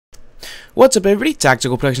What's up everybody,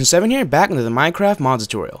 Tactical Production 7 here, back into the Minecraft mod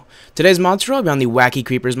tutorial. Today's mod tutorial will be on the Wacky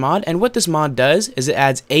Creepers mod, and what this mod does is it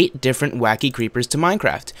adds 8 different Wacky Creepers to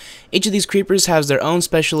Minecraft. Each of these creepers has their own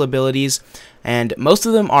special abilities, and most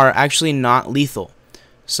of them are actually not lethal.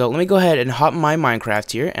 So let me go ahead and hop in my Minecraft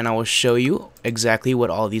here, and I will show you exactly what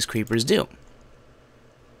all of these creepers do.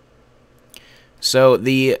 So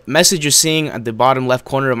the message you're seeing at the bottom left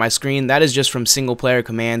corner of my screen, that is just from single player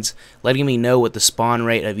commands letting me know what the spawn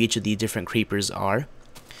rate of each of the different creepers are.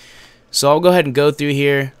 So I'll go ahead and go through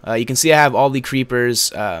here. You can see I have all the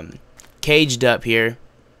creepers caged up here,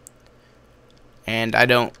 and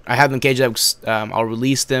I have them caged up. I'll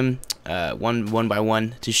release them one by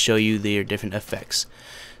one to show you their different effects.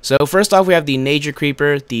 So first off, we have the nature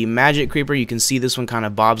creeper, the magic creeper. You can see this one kind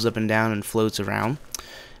of bobs up and down and floats around.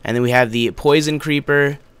 And then we have the poison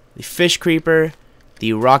creeper, the fish creeper,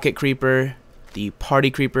 the rocket creeper, the party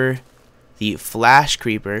creeper, the flash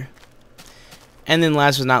creeper, and then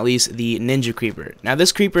last but not least, the ninja creeper. Now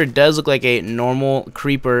this creeper does look like a normal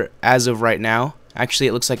creeper as of right now. Actually,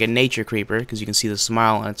 it looks like a nature creeper because you can see the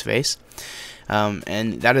smile on its face.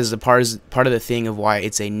 And that is the part of the thing of why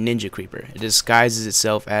it's a ninja creeper. It disguises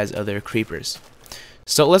itself as other creepers.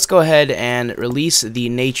 So let's go ahead and release the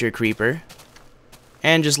nature creeper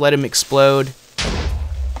and just let him explode.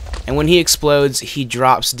 And when he explodes, he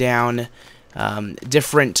drops down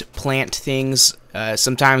different plant things.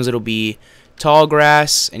 Sometimes it'll be tall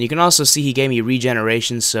grass, and you can also see he gave me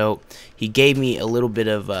regeneration, so he gave me a little bit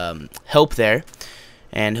of help there,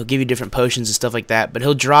 and he'll give you different potions and stuff like that. But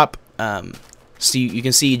he'll drop so you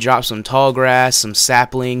can see he drops some tall grass, some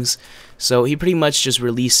saplings, so he pretty much just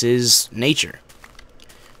releases nature.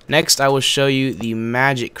 Next, I will show you the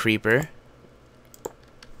magic creeper.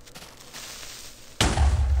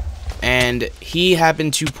 And he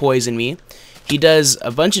happened to poison me. He does a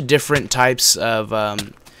bunch of different types of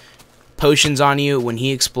potions on you when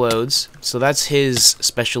he explodes. So that's his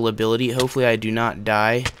special ability. Hopefully I do not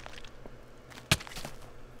die.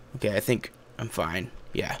 Okay, I think I'm fine.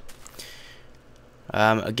 Yeah.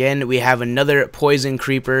 Again, we have another poison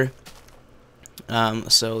creeper.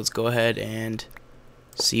 So let's go ahead and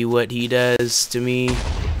see what he does to me.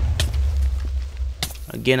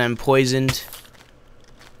 Again, I'm poisoned.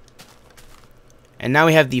 And now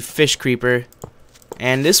we have the fish creeper,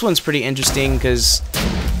 and this one's pretty interesting because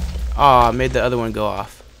I made the other one go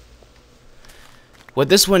off. What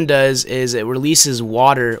this one does is it releases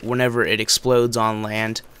water whenever it explodes on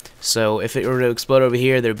land. So if it were to explode over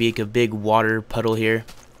here, there'd be like a big water puddle here.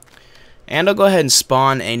 And I'll go ahead and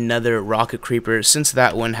spawn another rocket creeper since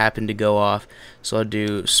that one happened to go off. So I'll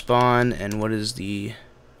do spawn, and what is the,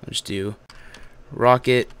 I'll just do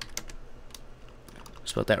rocket,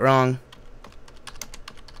 spelled that wrong.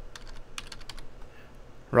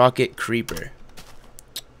 Rocket creeper.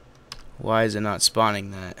 Why is it not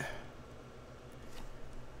spawning that?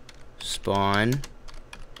 Spawn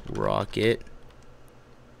rocket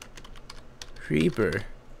creeper.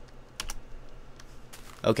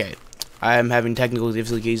 Okay, I am having technical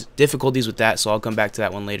difficulties with that, so I'll come back to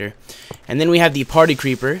that one later. And then we have the party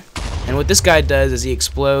creeper, and what this guy does is he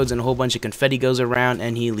explodes and a whole bunch of confetti goes around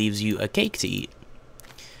and he leaves you a cake to eat.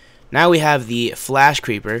 Now we have the flash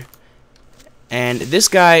creeper. And this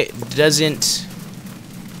guy doesn't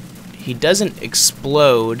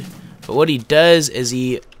explode, but what he does is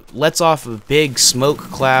he lets off a big smoke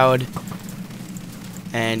cloud,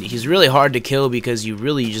 and he's really hard to kill because you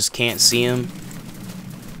really just can't see him.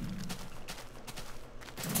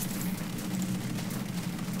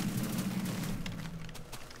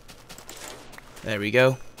 There we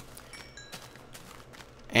go.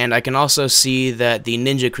 And I can also see that the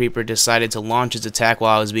ninja creeper decided to launch its attack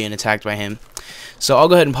while I was being attacked by him. So I'll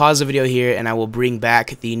go ahead and pause the video here, and I will bring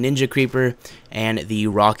back the ninja creeper and the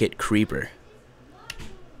rocket creeper.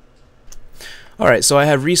 Alright, so I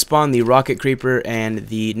have respawned the rocket creeper and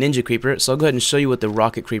the ninja creeper, so I'll go ahead and show you what the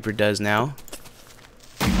rocket creeper does now.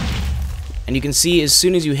 And you can see as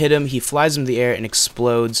soon as you hit him, he flies into the air and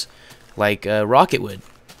explodes like a rocket would.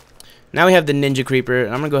 Now we have the ninja creeper,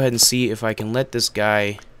 and I'm going to go ahead and see if I can let this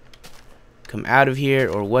guy come out of here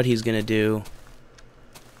or what he's going to do.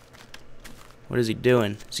 What is he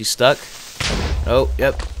doing? Is he stuck? Oh,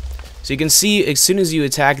 yep. So you can see as soon as you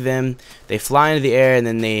attack them, they fly into the air and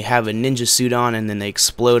then they have a ninja suit on and then they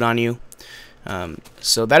explode on you.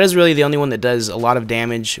 So that is really the only one that does a lot of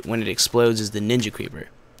damage when it explodes is the ninja creeper.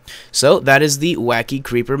 So that is the Wacky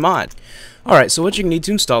Creeper mod. Alright, so what you need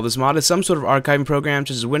to install this mod is some sort of archiving program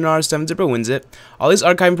such as WinRAR, 7-zip, or WinZip. All these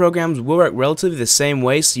archiving programs will work relatively the same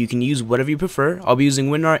way, so you can use whatever you prefer. I'll be using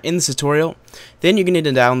WinRAR in this tutorial. Then you're going to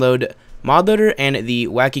need to download Mod Loader and the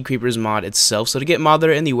Wacky Creepers mod itself. So to get Mod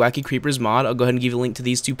Loader and the Wacky Creepers mod, I'll go ahead and give you a link to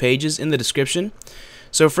these two pages in the description.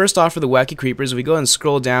 So first off, for the Wacky Creepers, if we go and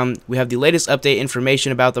scroll down, we have the latest update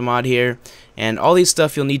information about the mod here, and all these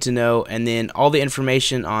stuff you'll need to know, and then all the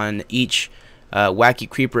information on each Wacky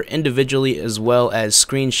Creeper individually, as well as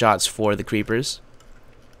screenshots for the creepers.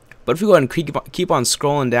 But if we go ahead and keep on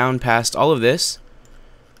scrolling down past all of this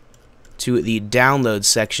to the download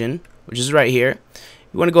section, which is right here,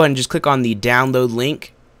 you want to go ahead and just click on the download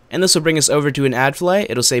link, and this will bring us over to an ad fly.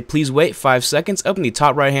 It'll say please wait 5 seconds up in the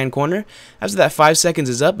top right hand corner. After that 5 seconds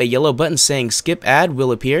is up, a yellow button saying skip ad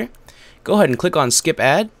will appear. Go ahead and click on skip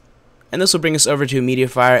ad, and this will bring us over to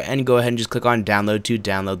Mediafire, and go ahead and just click on download to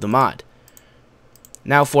download the mod.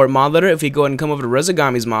 Now for Mod Loader, if we go ahead and come over to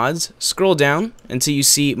Rezagami's mods, scroll down until you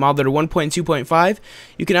see Mod Loader 1.2.5.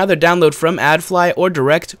 You can either download from AdFly or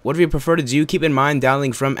direct, whatever you prefer to do. Keep in mind,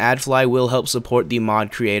 downloading from AdFly will help support the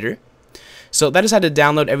mod creator. So that is how to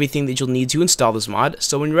download everything that you'll need to install this mod.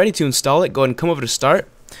 So when you're ready to install it, go ahead and come over to Start,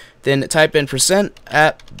 then type in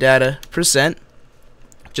 %appdata%,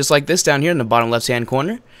 just like this down here in the bottom left hand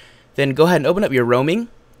corner. Then go ahead and open up your roaming,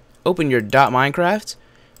 open your .minecraft,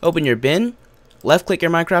 open your bin, left click your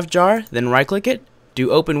Minecraft jar, then right click it, do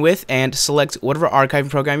open with, and select whatever archiving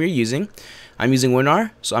program you're using. I'm using WinRAR,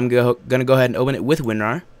 so I'm going to go ahead and open it with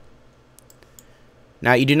WinRAR.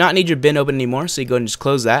 Now you do not need your bin open anymore, so you go ahead and just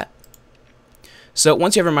close that. So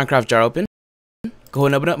once you have your Minecraft jar open, go ahead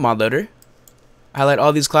and open up Mod Loader, highlight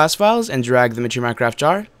all these class files and drag them into your Minecraft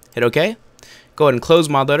jar, hit OK, go ahead and close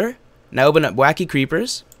Mod Loader. Now open up Wacky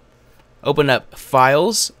Creepers, open up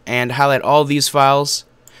Files, and highlight all these files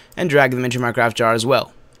and drag them into your Minecraft jar as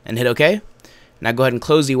well, and hit OK. Now go ahead and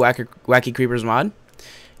close the Wacky Creepers mod.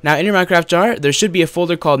 Now in your Minecraft jar, there should be a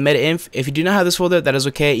folder called meta-inf. If you do not have this folder, that is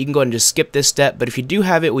okay. You can go ahead and just skip this step, but if you do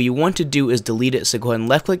have it, what you want to do is delete it. So go ahead and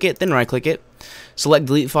left click it, then right click it, select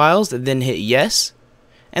delete files, then hit yes,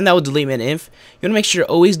 and that will delete meta-inf. You want to make sure you're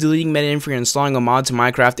always deleting meta-inf when you're installing a mod to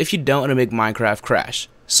Minecraft. If you don't, it'll make Minecraft crash.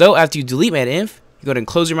 So after you delete meta-inf, you go ahead and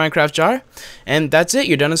close your Minecraft jar, and that's it.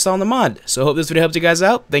 You're done installing the mod. So I hope this video helped you guys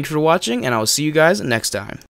out. Thanks for watching, and I will see you guys next time.